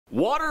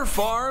Water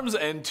farms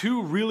and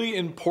two really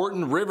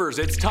important rivers.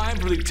 It's time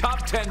for the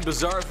top 10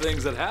 bizarre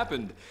things that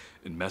happened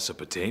in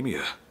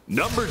Mesopotamia.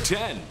 Number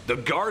 10. The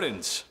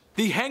Gardens.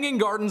 The Hanging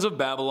Gardens of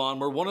Babylon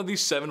were one of the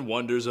 7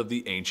 wonders of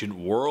the ancient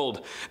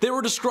world. They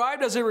were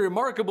described as a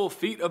remarkable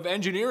feat of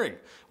engineering,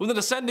 with an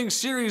ascending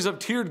series of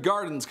tiered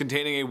gardens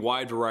containing a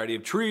wide variety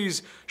of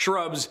trees,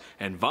 shrubs,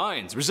 and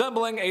vines,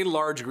 resembling a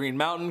large green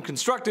mountain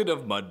constructed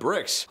of mud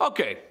bricks.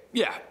 Okay,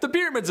 yeah, the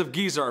pyramids of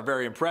Giza are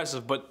very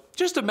impressive, but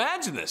just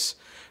imagine this.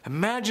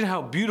 Imagine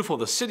how beautiful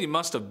the city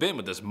must have been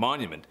with this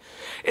monument.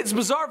 It's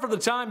bizarre for the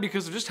time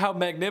because of just how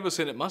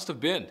magnificent it must have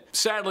been.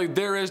 Sadly,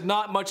 there is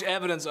not much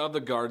evidence of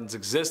the garden's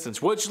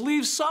existence, which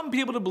leaves some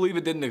people to believe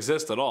it didn't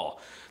exist at all.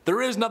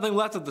 There is nothing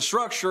left of the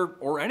structure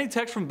or any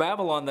text from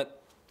Babylon that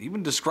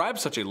even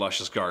describes such a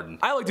luscious garden.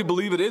 I like to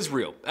believe it is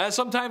real, as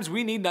sometimes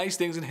we need nice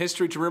things in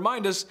history to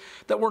remind us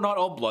that we're not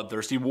all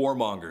bloodthirsty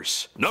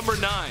warmongers. Number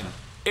 9.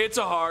 It's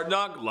a hard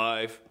knock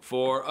life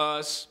for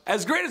us.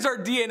 As great as our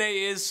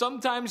DNA is,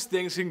 sometimes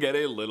things can get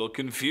a little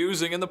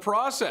confusing in the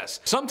process.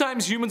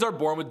 Sometimes humans are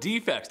born with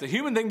defects. The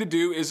human thing to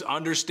do is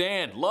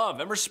understand, love,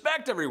 and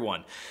respect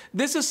everyone.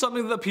 This is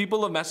something that the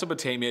people of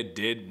Mesopotamia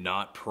did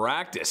not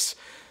practice.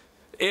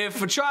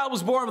 If a child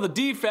was born with a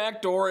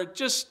defect, or it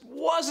just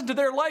wasn't to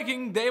their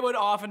liking, they would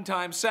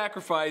oftentimes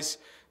sacrifice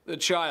the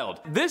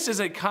child. This is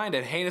a kind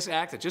of heinous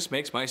act that just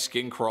makes my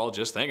skin crawl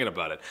just thinking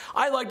about it.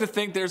 I like to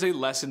think there's a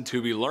lesson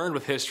to be learned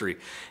with history.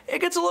 It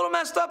gets a little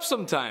messed up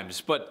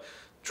sometimes, but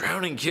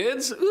drowning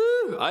kids?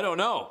 Ooh, I don't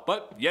know.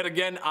 But yet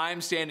again,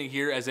 I'm standing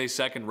here as a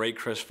second-rate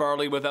Chris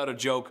Farley without a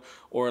joke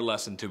or a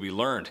lesson to be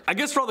learned. I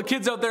guess for all the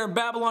kids out there in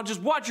Babylon,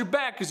 just watch your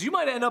back, because you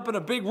might end up in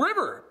a big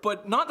river,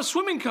 but not the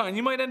swimming kind.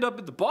 You might end up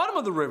at the bottom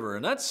of the river,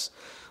 and that's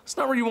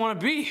not where you want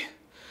to be.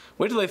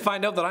 Wait till they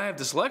find out that I have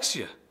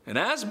dyslexia and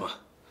asthma.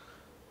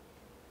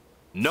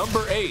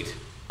 Number 8.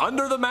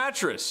 Under the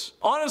Mattress.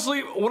 Honestly,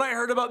 when I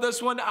heard about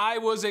this one, I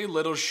was a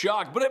little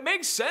shocked, but it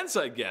makes sense,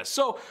 I guess.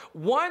 So,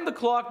 wind the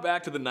clock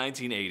back to the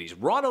 1980s.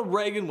 Ronald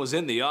Reagan was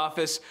in the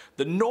office,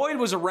 the Noid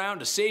was around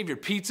to save your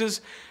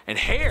pizzas, and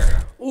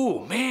hair.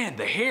 Ooh, man,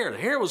 the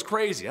hair was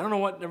crazy. I don't know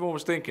what everyone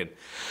was thinking.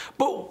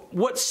 But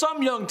what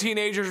some young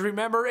teenagers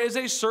remember is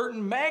a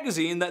certain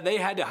magazine that they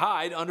had to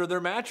hide under their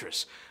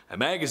mattress. A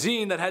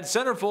magazine that had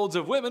centerfolds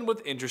of women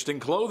with interesting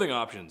clothing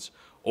options,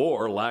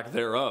 or lack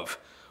thereof.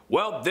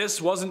 Well, this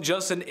wasn't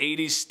just an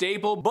 80s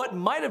staple, but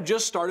might have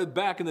just started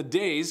back in the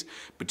days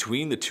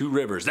between the two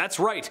rivers. That's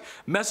right,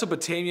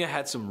 Mesopotamia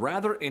had some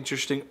rather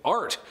interesting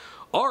art.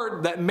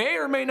 Art that may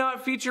or may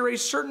not feature a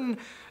certain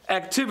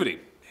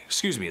activity.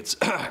 Excuse me, it's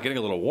getting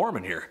a little warm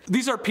in here.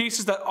 These are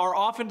pieces that are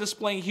often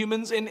displaying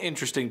humans in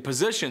interesting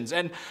positions,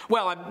 and,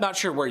 well, I'm not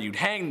sure where you'd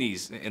hang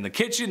these. In the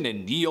kitchen,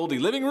 in ye olde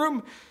living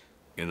room,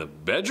 in the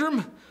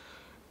bedroom?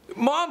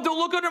 Mom, don't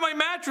look under my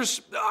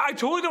mattress. I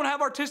totally don't have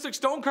artistic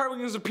stone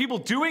carvings of people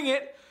doing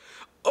it.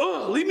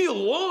 Ugh, leave me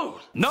alone.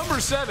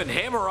 Number 7,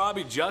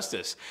 Hammurabi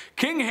Justice.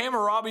 King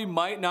Hammurabi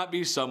might not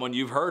be someone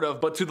you've heard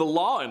of, but to the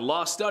law and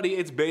law study,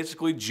 it's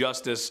basically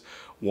Justice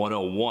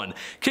 101.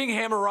 King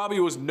Hammurabi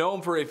was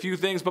known for a few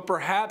things, but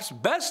perhaps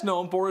best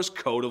known for his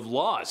code of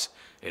laws.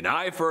 An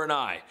eye for an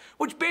eye,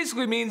 which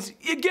basically means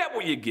you get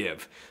what you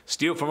give.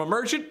 Steal from a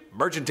merchant,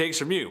 merchant takes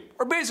from you.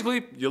 Or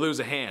basically, you lose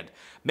a hand.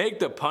 Make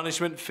the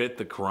punishment fit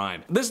the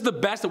crime. This is the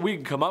best that we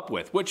can come up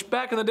with, which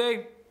back in the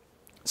day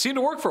seemed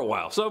to work for a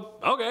while, so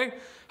okay.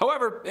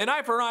 However, an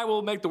eye for an eye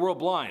will make the world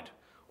blind.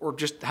 Or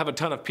just have a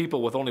ton of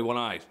people with only one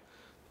eye.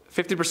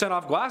 50%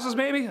 off glasses,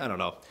 maybe? I don't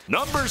know.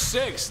 Number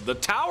 6, the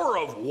Tower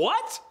of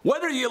what?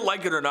 Whether you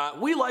like it or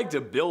not, we like to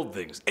build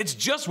things. It's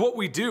just what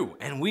we do,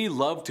 and we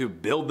love to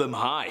build them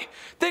high.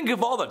 Think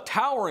of all the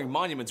towering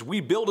monuments we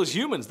build as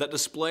humans that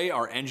display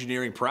our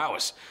engineering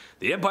prowess.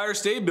 The Empire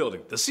State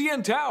Building, the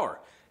CN Tower,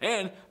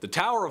 and the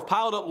tower of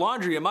piled up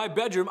laundry in my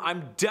bedroom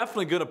I'm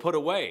definitely gonna put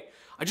away.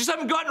 I just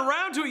haven't gotten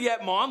around to it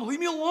yet, Mom. Leave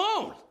me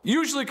alone.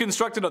 Usually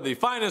constructed of the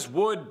finest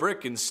wood,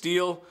 brick, and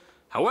steel.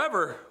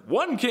 However,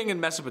 one king in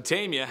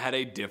Mesopotamia had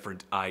a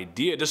different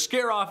idea to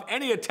scare off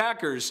any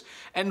attackers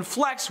and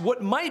flex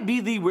what might be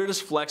the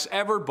weirdest flex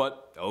ever,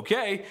 but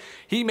okay,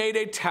 he made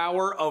a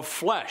tower of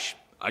flesh.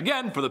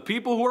 Again, for the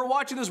people who are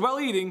watching this while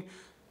eating,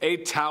 a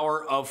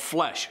tower of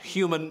flesh,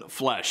 human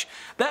flesh.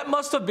 That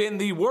must have been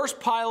the worst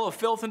pile of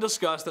filth and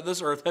disgust that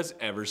this earth has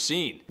ever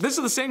seen. This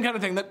is the same kind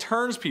of thing that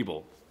turns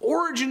people.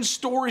 Origin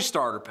story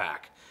starter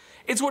pack.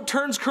 It's what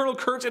turns Colonel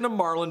Kurtz into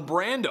Marlon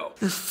Brando.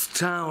 This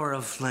tower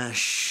of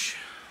flesh.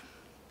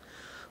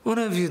 What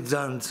have you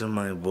done to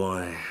my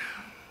boy?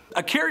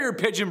 A carrier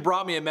pigeon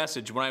brought me a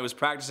message when I was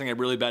practicing a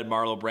really bad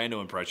Marlon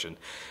Brando impression,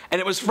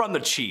 and it was from the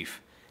chief,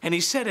 and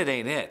he said it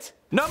ain't it.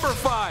 Number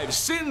 5,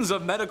 sins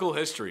of medical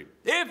history.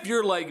 If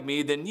you're like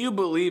me, then you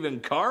believe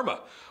in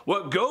karma.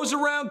 What goes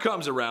around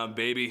comes around,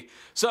 baby.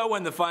 So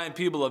when the fine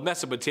people of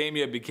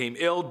Mesopotamia became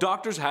ill,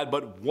 doctors had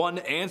but one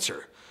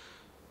answer.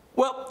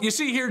 Well, you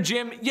see here,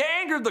 Jim, you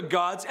angered the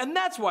gods, and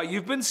that's why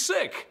you've been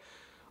sick.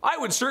 I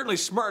would certainly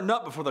smarten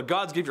up before the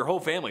gods gave your whole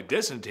family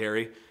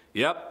dysentery.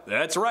 Yep,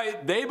 that's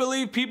right. They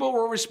believe people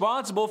were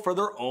responsible for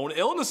their own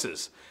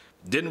illnesses.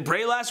 Didn't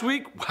pray last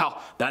week?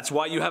 Well, that's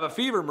why you have a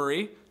fever,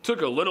 Marie.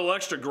 Took a little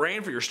extra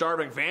grain for your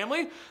starving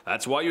family?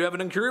 That's why you have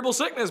an incurable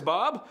sickness,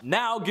 Bob.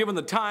 Now, given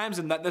the times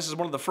and that this is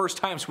one of the first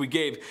times we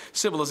gave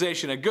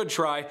civilization a good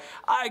try,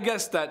 I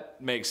guess that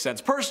makes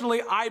sense.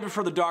 Personally, I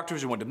prefer the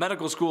doctors who went to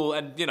medical school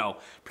and, you know,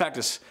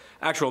 practice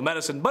actual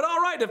medicine. But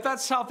alright, if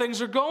that's how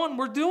things are going,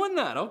 we're doing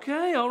that.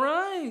 Okay,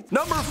 alright.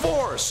 Number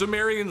 4,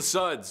 Sumerian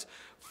Suds.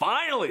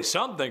 Finally,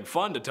 something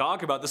fun to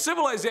talk about. The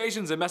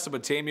civilizations in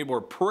Mesopotamia were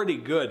pretty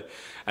good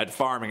at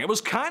farming. It was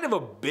kind of a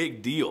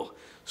big deal.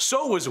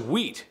 So was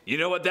wheat. You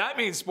know what that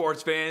means,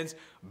 sports fans?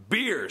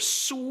 Beer,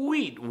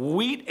 sweet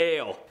wheat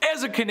ale.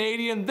 As a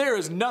Canadian, there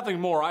is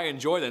nothing more I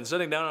enjoy than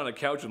sitting down on a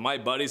couch with my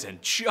buddies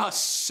and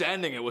just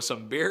sending it with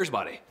some beers,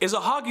 buddy. Is a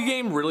hockey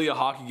game really a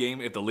hockey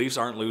game if the Leafs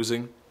aren't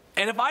losing?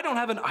 And if I don't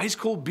have an ice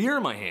cold beer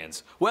in my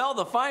hands? Well,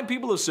 the fine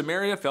people of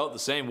Samaria felt the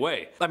same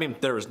way. I mean,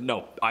 there was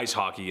no ice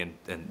hockey and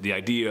the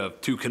idea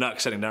of two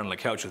Canucks sitting down on the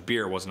couch with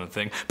beer wasn't a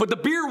thing. But the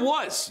beer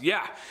was,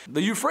 yeah.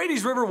 The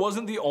Euphrates River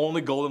wasn't the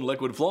only golden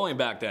liquid flowing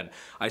back then.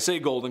 I say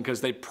golden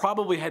because they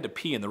probably had to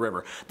pee in the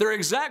river. Their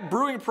exact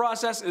brewing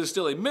process is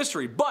still a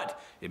mystery,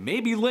 but it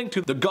may be linked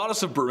to the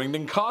goddess of brewing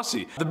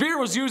Ninkasi. The beer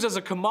was used as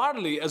a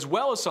commodity as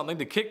well as something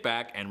to kick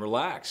back and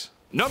relax.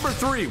 Number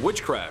 3,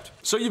 witchcraft.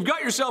 So you've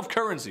got yourself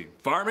currency,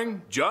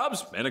 farming,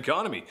 jobs, and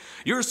economy.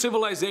 Your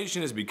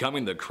civilization is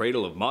becoming the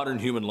cradle of modern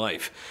human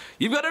life.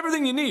 You've got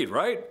everything you need,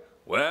 right?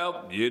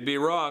 Well, you'd be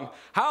wrong.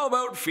 How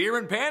about fear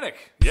and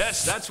panic?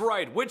 Yes, that's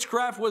right.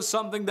 Witchcraft was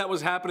something that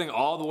was happening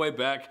all the way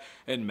back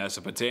in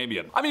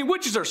Mesopotamia. I mean,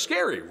 witches are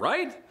scary,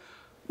 right?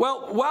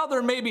 Well, while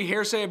there may be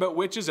hearsay about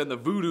witches and the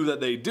voodoo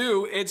that they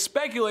do, it's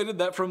speculated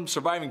that from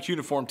surviving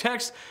cuneiform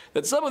texts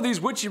that some of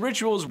these witchy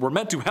rituals were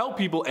meant to help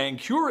people and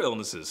cure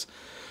illnesses.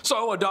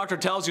 So a doctor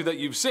tells you that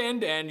you've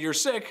sinned and you're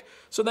sick,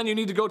 so then you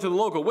need to go to the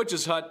local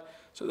witch's hut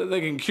so that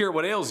they can cure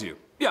what ails you.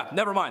 Yeah,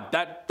 never mind.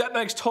 That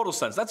makes total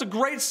sense. That's a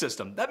great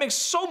system. That makes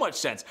so much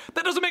sense.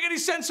 That doesn't make any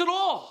sense at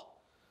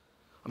all.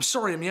 I'm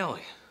sorry I'm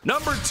yelling.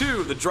 Number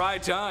 2, the dry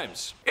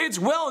times. It's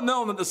well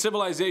known that the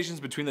civilizations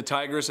between the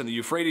Tigris and the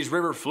Euphrates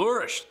River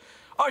flourished,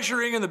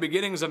 ushering in the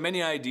beginnings of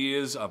many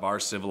ideas of our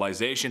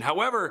civilization.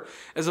 However,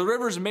 as the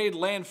rivers made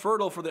land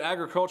fertile for the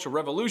agricultural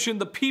revolution,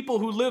 the people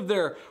who lived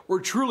there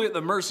were truly at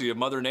the mercy of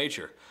Mother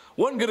Nature.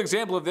 One good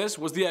example of this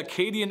was the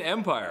Akkadian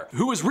Empire,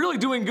 who was really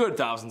doing good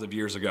thousands of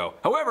years ago.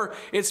 However,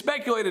 it's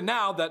speculated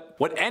now that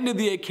what ended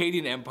the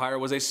Akkadian Empire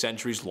was a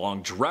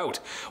centuries-long drought.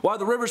 While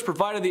the rivers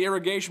provided the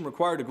irrigation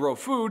required to grow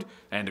food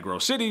and to grow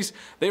cities,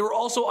 they were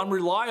also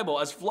unreliable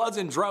as floods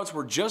and droughts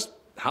were just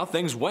how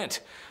things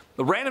went.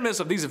 The randomness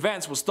of these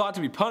events was thought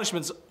to be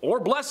punishments or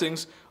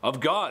blessings of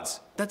gods.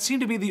 That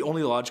seemed to be the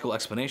only logical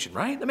explanation,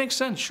 right? That makes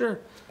sense,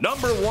 sure.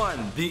 Number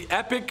 1, the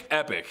epic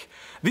epic.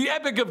 The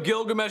Epic of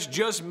Gilgamesh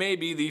just may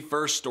be the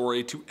first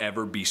story to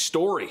ever be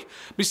story.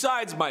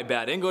 Besides my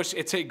bad English,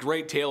 it's a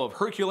great tale of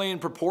Herculean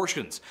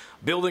proportions,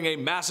 building a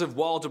massive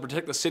wall to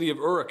protect the city of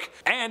Uruk,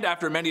 and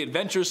after many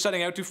adventures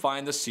setting out to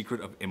find the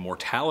secret of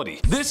immortality.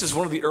 This is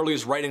one of the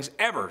earliest writings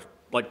ever,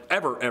 like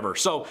ever,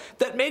 so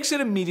that makes it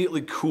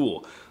immediately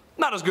cool.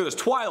 Not as good as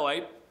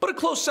Twilight, but a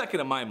close second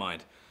in my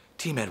mind.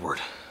 Team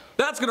Edward.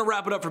 That's gonna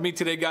wrap it up for me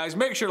today, guys.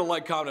 Make sure to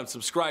like, comment, and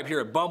subscribe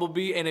here at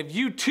Bumblebee, and if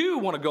you too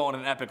want to go on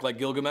an epic like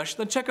Gilgamesh,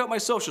 then check out my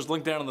socials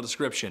linked down in the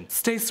description.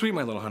 Stay sweet,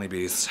 my little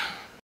honeybees.